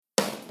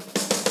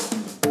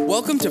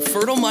Welcome to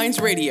Fertile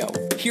Minds Radio.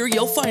 Here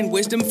you'll find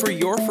wisdom for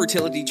your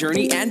fertility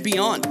journey and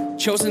beyond,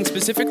 chosen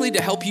specifically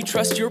to help you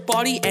trust your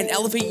body and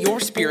elevate your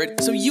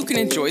spirit so you can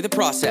enjoy the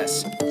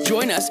process.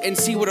 Join us and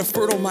see what a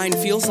fertile mind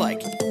feels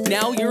like.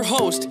 Now your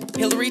host,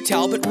 Hillary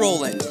Talbot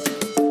Rowland.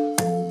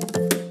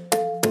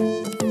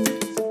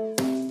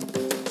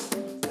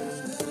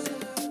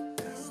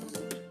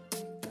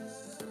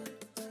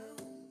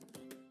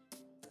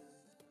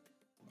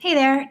 Hey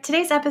there,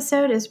 today's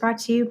episode is brought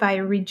to you by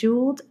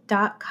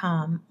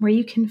Rejeweled.com, where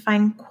you can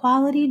find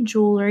quality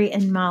jewelry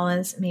and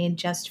malas made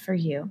just for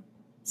you.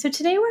 So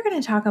today we're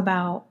going to talk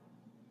about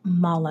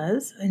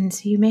malas, and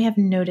so you may have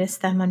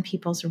noticed them on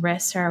people's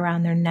wrists or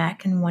around their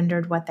neck and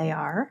wondered what they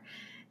are.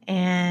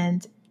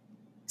 And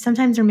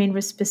sometimes they're made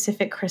with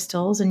specific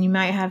crystals, and you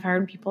might have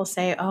heard people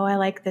say, oh, I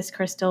like this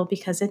crystal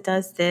because it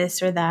does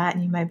this or that,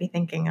 and you might be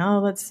thinking,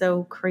 oh, that's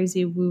so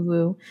crazy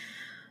woo-woo.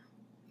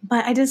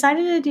 But I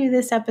decided to do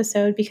this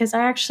episode because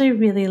I actually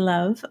really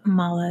love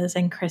malas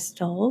and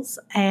crystals.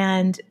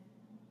 And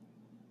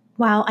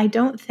while I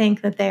don't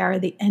think that they are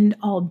the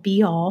end-all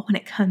be-all when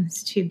it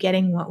comes to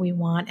getting what we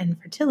want and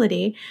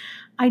fertility,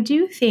 I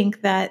do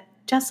think that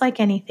just like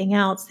anything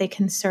else, they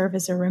can serve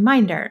as a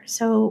reminder.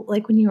 So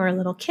like when you were a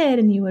little kid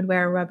and you would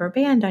wear a rubber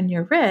band on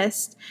your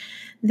wrist,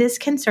 this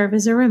can serve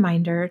as a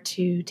reminder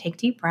to take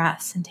deep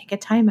breaths and take a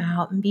time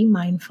out and be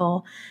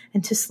mindful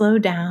and to slow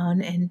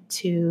down and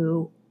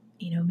to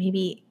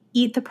maybe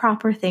eat the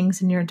proper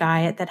things in your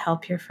diet that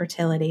help your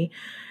fertility.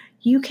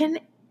 You can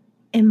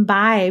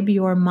imbibe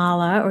your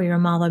mala or your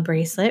mala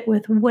bracelet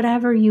with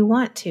whatever you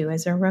want to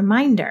as a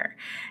reminder.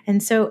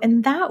 And so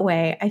in that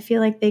way, I feel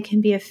like they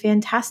can be a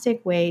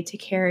fantastic way to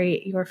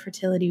carry your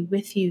fertility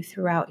with you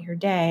throughout your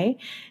day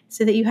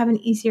so that you have an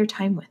easier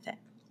time with it.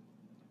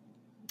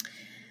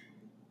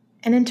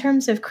 And in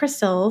terms of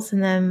crystals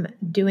and them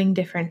doing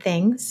different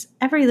things,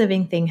 every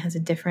living thing has a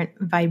different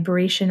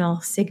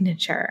vibrational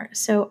signature.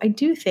 So I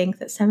do think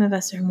that some of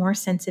us are more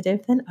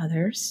sensitive than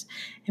others,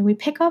 and we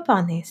pick up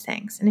on these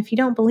things. And if you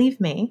don't believe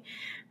me,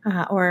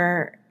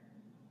 or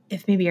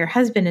if maybe your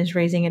husband is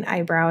raising an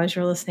eyebrow as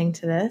you're listening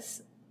to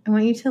this, I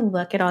want you to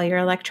look at all your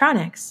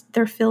electronics.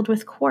 They're filled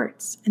with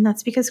quartz, and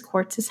that's because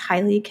quartz is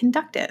highly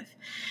conductive.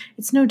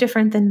 It's no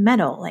different than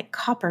metal, like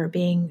copper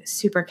being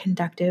super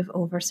conductive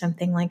over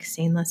something like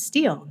stainless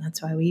steel.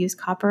 That's why we use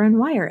copper in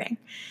wiring.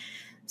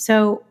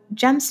 So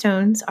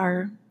gemstones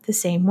are the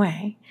same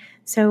way.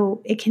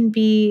 So it can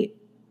be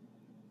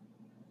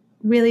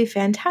really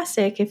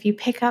fantastic if you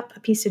pick up a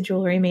piece of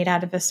jewelry made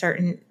out of a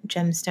certain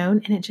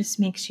gemstone and it just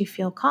makes you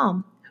feel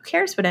calm. Who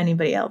cares what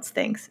anybody else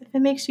thinks? If it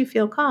makes you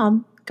feel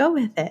calm, go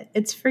with it.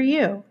 It's for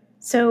you.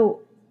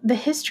 So the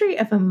history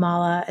of a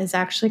mala is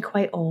actually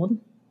quite old.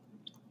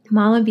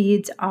 Mala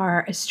beads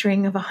are a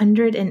string of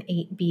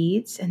 108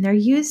 beads, and they're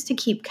used to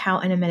keep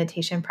count in a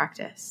meditation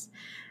practice.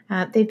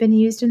 They've been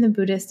used in the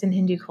Buddhist and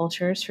Hindu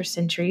cultures for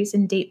centuries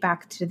and date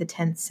back to the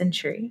 10th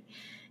century.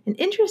 And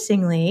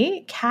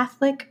interestingly,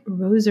 Catholic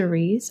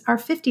rosaries are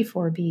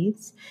 54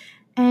 beads,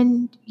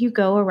 and you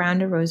go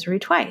around a rosary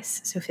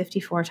twice. So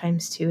 54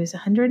 times 2 is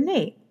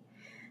 108.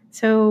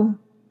 So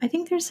I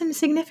think there's some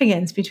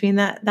significance between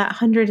that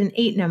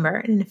 108 number.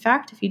 And in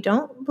fact, if you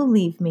don't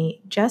believe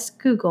me, just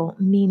Google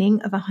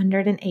meaning of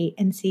 108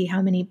 and see how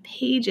many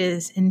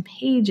pages and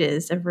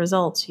pages of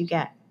results you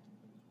get.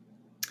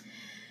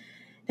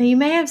 Now, you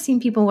may have seen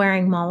people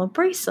wearing mala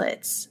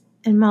bracelets.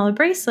 And mala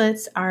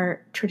bracelets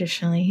are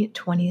traditionally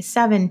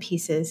 27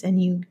 pieces. And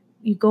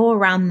you go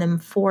around them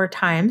 4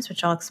 times,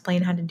 which I'll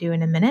explain how to do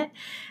in a minute,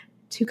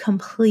 to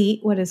complete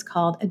what is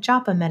called a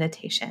japa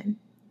meditation.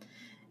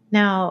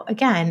 Now,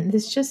 again,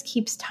 this just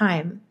keeps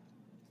time.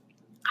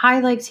 I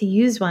like to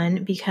use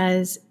one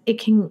because it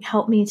can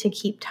help me to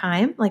keep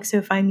time. Like, so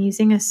if I'm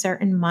using a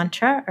certain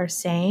mantra or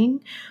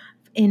saying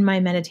in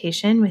my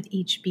meditation with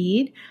each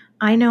bead,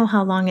 I know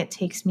how long it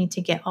takes me to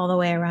get all the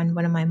way around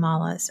one of my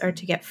malas or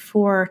to get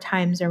 4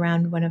 times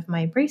around one of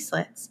my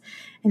bracelets.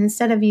 And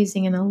instead of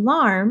using an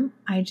alarm,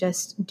 I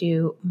just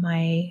do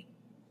my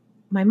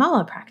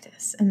mala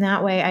practice. And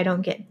that way I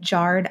don't get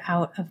jarred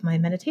out of my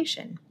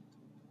meditation.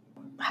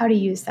 How to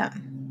use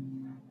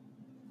them.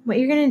 What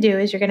you're going to do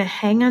is you're going to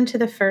hang onto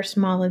the first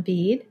mala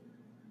bead,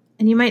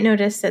 and you might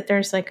notice that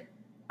there's like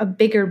a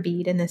bigger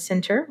bead in the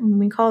center.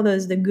 We call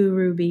those the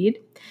guru bead.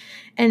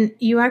 And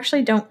you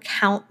actually don't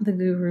count the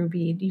guru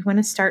bead. You want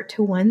to start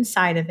to one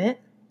side of it,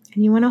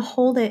 and you want to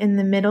hold it in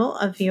the middle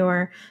of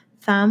your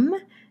thumb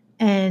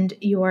and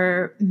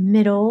your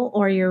middle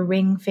or your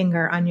ring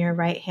finger on your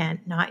right hand,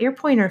 not your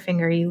pointer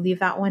finger. You leave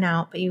that one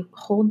out, but you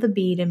hold the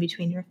bead in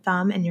between your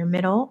thumb and your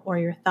middle or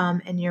your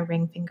thumb and your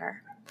ring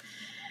finger.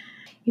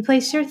 You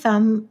place your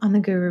thumb on the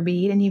guru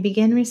bead and you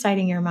begin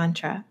reciting your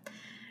mantra.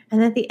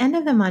 And at the end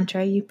of the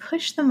mantra, you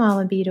push the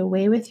mala bead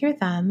away with your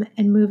thumb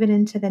and move it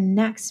into the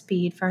next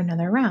bead for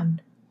another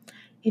round.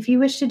 If you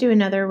wish to do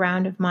another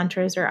round of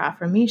mantras or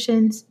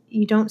affirmations,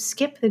 you don't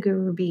skip the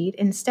guru bead.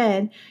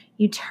 Instead,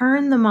 you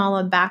turn the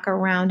mala back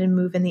around and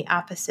move in the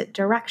opposite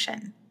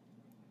direction.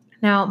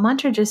 Now,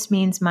 mantra just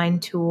means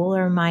mind tool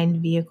or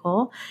mind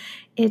vehicle.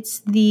 It's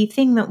the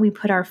thing that we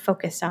put our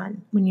focus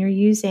on. When you're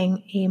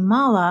using a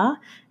mala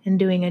and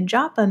doing a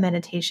japa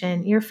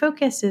meditation, your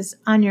focus is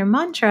on your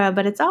mantra,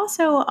 but it's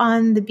also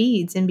on the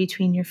beads in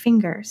between your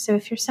fingers. So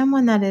if you're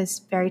someone that is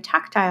very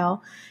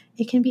tactile,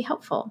 it can be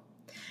helpful.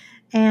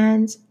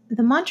 And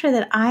the mantra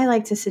that I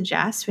like to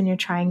suggest when you're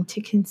trying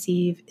to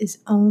conceive is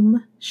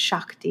Om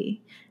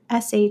Shakti,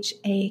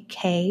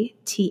 Shakti.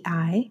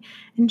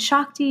 And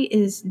Shakti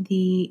is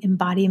the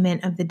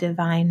embodiment of the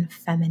divine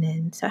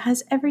feminine. So it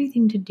has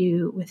everything to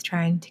do with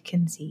trying to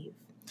conceive.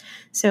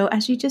 So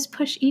as you just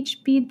push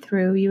each bead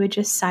through, you would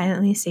just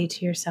silently say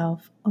to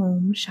yourself,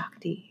 Om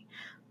Shakti,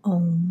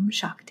 Om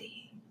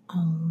Shakti,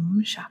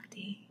 Om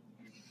Shakti,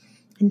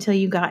 until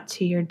you got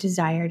to your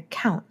desired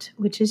count,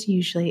 which is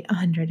usually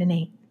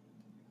 108.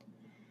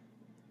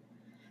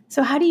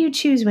 So how do you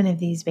choose one of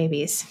these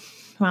babies?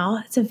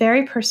 Well, it's a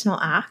very personal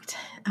act.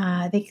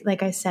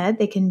 Like I said,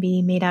 they can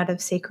be made out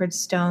of sacred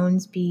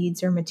stones,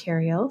 beads, or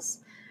materials.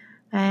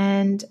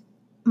 And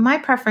my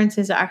preference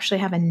is to actually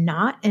have a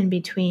knot in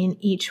between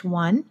each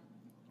one,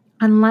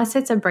 unless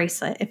it's a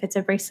bracelet. If it's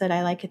a bracelet,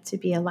 I like it to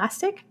be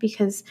elastic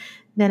because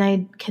then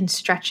I can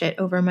stretch it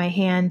over my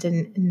hand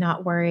and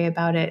not worry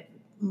about it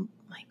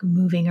like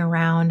moving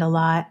around a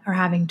lot or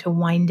having to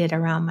wind it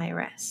around my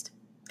wrist.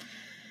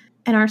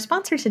 And our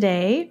sponsor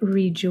today,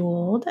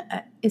 Rejeweled,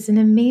 is an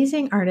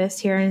amazing artist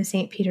here in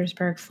St.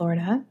 Petersburg,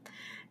 Florida.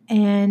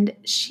 And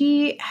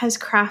she has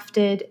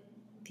crafted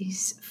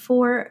these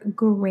 4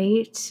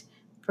 great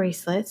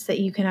bracelets that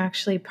you can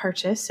actually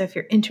purchase. So if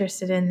you're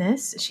interested in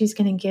this, she's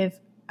going to give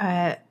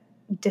a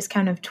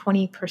discount of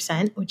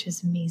 20%, which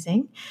is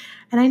amazing.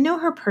 And I know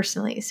her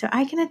personally, so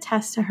I can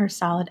attest to her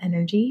solid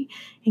energy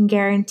and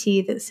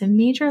guarantee that some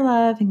major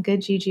love and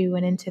good juju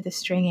went into the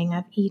stringing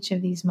of each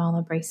of these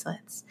mala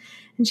bracelets.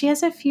 And she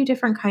has a few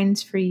different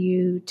kinds for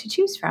you to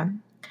choose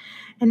from.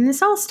 And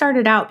this all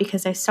started out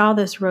because I saw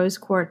this rose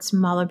quartz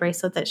mala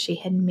bracelet that she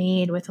had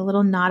made with a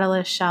little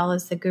nautilus shell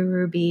as the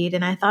guru bead.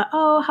 And I thought,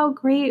 oh, how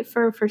great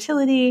for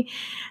fertility.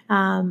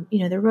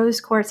 The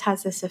rose quartz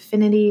has this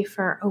affinity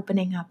for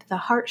opening up the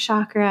heart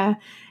chakra.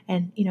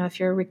 And, if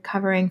you're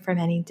recovering from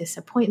any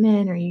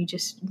disappointment or you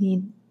just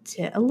need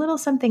a little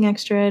something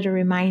extra to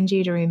remind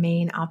you to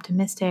remain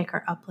optimistic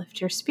or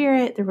uplift your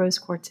spirit, the rose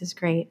quartz is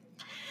great.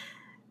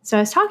 So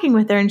I was talking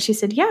with her and she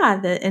said,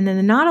 yeah, and then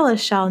the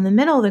nautilus shell in the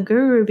middle, the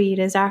guru bead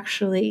is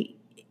actually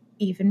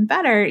even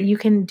better. You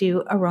can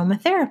do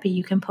aromatherapy.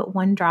 You can put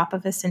 1 drop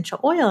of essential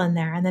oil in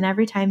there. And then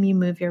every time you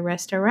move your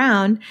wrist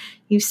around,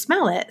 you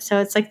smell it. So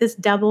it's like this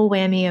double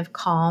whammy of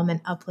calm and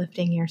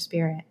uplifting your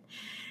spirit.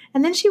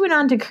 And then she went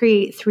on to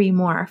create 3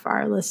 more for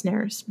our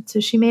listeners.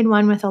 So she made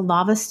one with a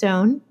lava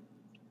stone,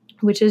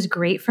 which is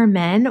great for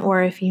men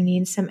or if you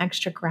need some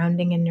extra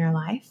grounding in your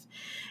life.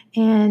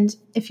 And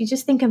if you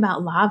just think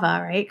about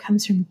lava, right, it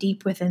comes from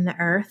deep within the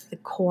earth, the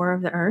core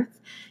of the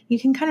earth. You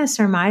can kind of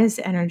surmise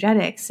the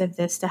energetics of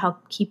this to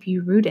help keep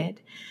you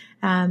rooted.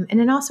 And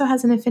it also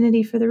has an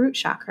affinity for the root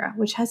chakra,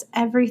 which has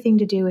everything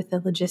to do with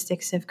the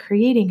logistics of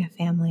creating a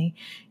family,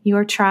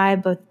 your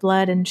tribe, both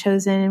blood and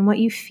chosen, and what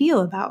you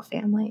feel about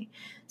family.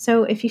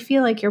 So if you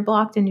feel like you're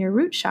blocked in your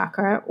root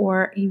chakra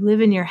or you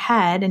live in your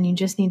head and you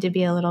just need to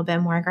be a little bit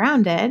more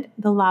grounded,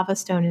 the lava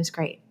stone is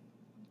great.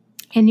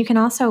 And you can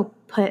also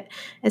put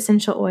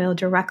essential oil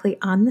directly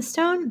on the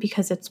stone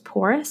because it's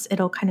porous.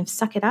 It'll kind of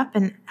suck it up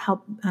and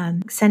help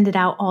send it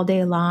out all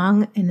day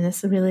long in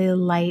this really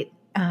light,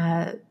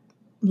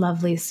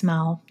 lovely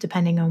smell,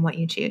 depending on what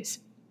you choose.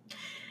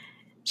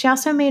 She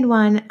also made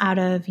one out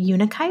of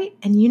unakite,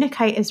 and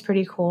unakite is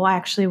pretty cool. I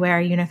actually wear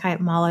a unakite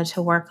mala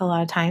to work a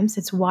lot of times.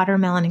 It's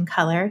watermelon in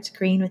color. It's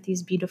green with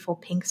these beautiful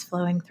pinks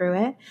flowing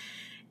through it.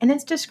 And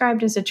it's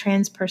described as a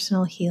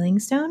transpersonal healing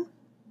stone.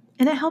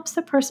 And it helps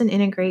the person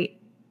integrate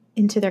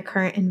into their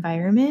current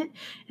environment.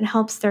 It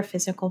helps their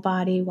physical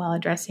body while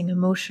addressing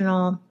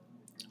emotional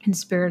and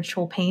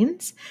spiritual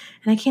pains.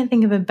 And I can't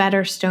think of a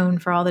better stone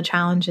for all the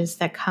challenges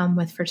that come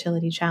with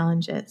fertility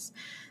challenges.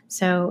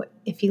 So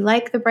if you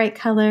like the bright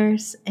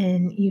colors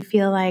and you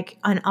feel like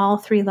on all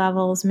 3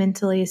 levels,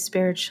 mentally,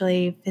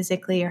 spiritually,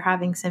 physically, you're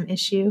having some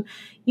issue,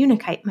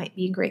 unakite might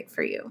be great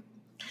for you.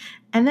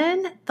 And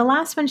then the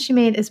last one she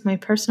made is my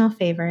personal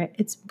favorite.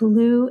 It's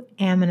blue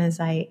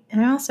amazonite.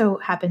 And I also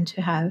happen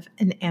to have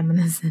an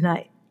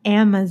amazonite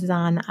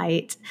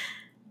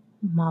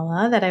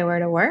mala that I wear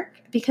to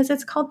work because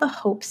it's called the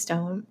Hope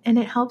Stone and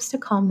it helps to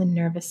calm the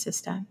nervous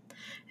system.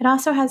 It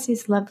also has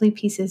these lovely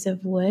pieces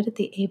of wood at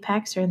the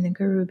apex or in the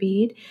guru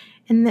bead.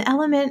 And the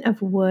element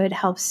of wood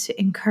helps to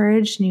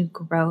encourage new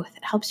growth.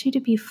 It helps you to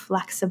be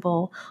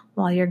flexible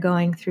while you're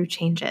going through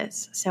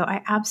changes. So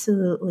I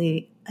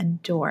absolutely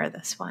adore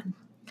this one.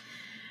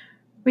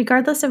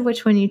 Regardless of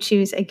which one you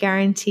choose, I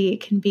guarantee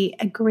it can be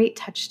a great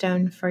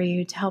touchstone for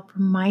you to help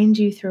remind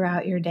you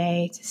throughout your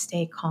day to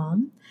stay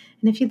calm.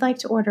 And if you'd like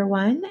to order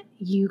one,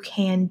 you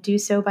can do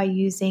so by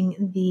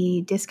using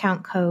the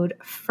discount code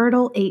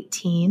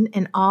FERTILE18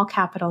 in all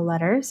capital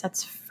letters.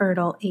 That's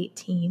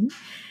FERTILE18.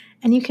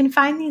 And you can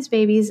find these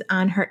babies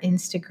on her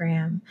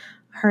Instagram.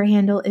 Her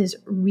handle is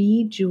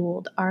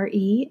Rejuled,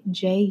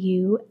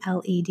 Rejuled.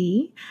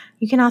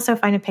 You can also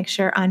find a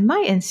picture on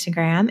my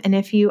Instagram. And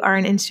if you are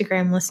an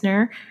Instagram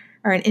listener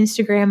or an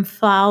Instagram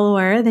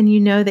follower, then you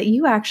know that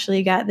you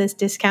actually got this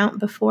discount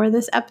before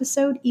this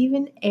episode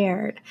even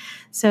aired.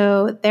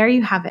 So there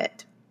you have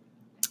it.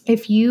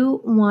 If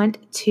you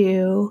want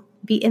to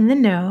be in the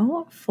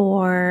know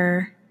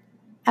for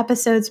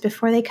episodes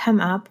before they come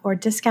up or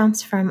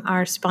discounts from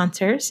our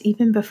sponsors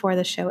even before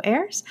the show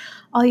airs,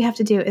 all you have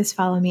to do is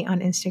follow me on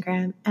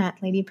Instagram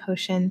at Lady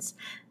Potions,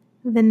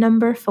 the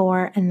number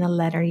 4 and the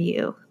letter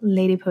U,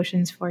 Lady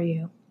Potions for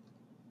you.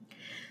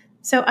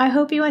 So I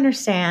hope you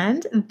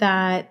understand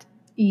that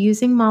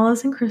using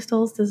malas and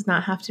crystals does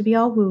not have to be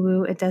all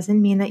woo-woo. It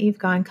doesn't mean that you've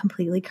gone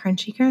completely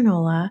crunchy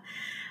granola.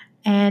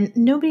 And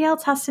nobody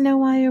else has to know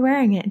why you're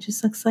wearing it. It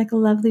just looks like a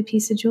lovely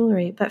piece of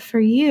jewelry. But for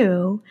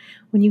you,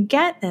 when you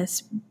get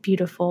this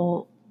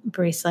beautiful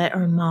bracelet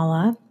or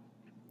mala,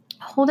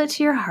 hold it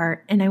to your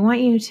heart. And I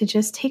want you to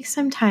just take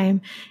some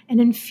time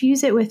and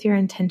infuse it with your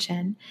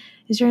intention.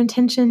 Is your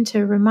intention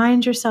to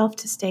remind yourself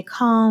to stay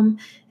calm?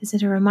 Is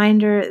it a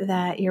reminder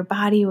that your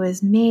body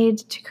was made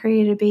to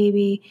create a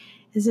baby?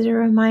 Is it a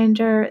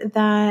reminder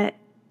that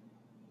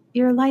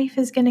your life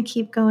is going to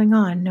keep going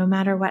on no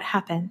matter what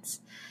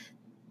happens?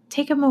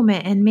 Take a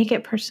moment and make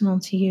it personal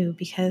to you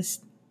because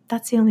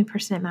that's the only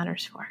person it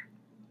matters for.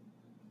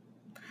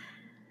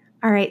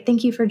 All right.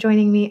 Thank you for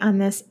joining me on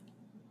this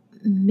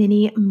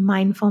mini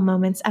Mindful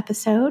Moments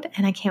episode,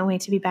 and I can't wait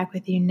to be back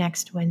with you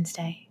next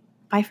Wednesday.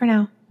 Bye for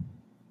now.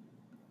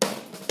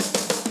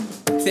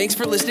 Thanks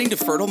for listening to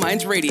Fertile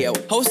Minds Radio,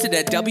 hosted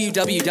at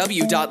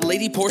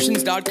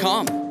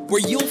www.ladyportions.com,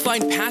 where you'll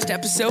find past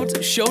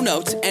episodes, show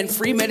notes, and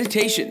free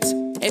meditations.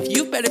 If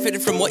you've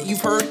benefited from what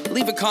you've heard,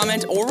 leave a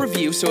comment or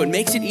review so it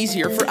makes it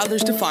easier for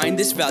others to find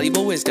this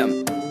valuable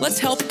wisdom. Let's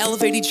help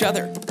elevate each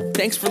other.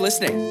 Thanks for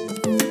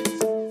listening.